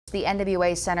The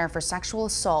NWA Center for Sexual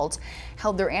Assault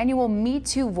held their annual Me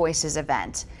Too Voices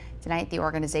event. Tonight, the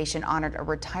organization honored a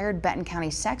retired Benton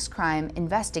County sex crime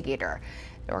investigator.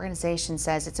 The organization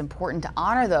says it's important to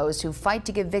honor those who fight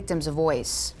to give victims a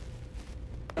voice.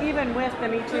 Even with the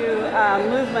Me Too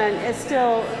movement, it's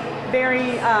still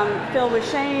very filled with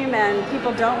shame, and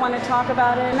people don't want to talk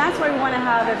about it. And that's why we want to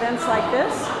have events like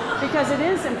this, because it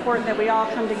is important that we all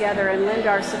come together and lend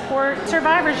our support.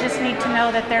 Survivors just need to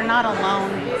know that they're not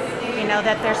alone,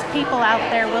 that there's people out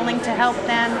there willing to help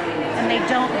them, and they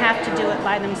don't have to do it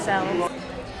by themselves.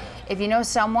 If you know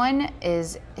someone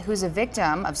who's a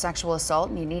victim of sexual assault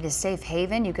and you need a safe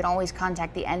haven, you can always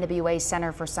contact the NWA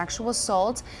Center for Sexual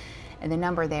Assault and the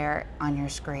number there on your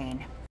screen.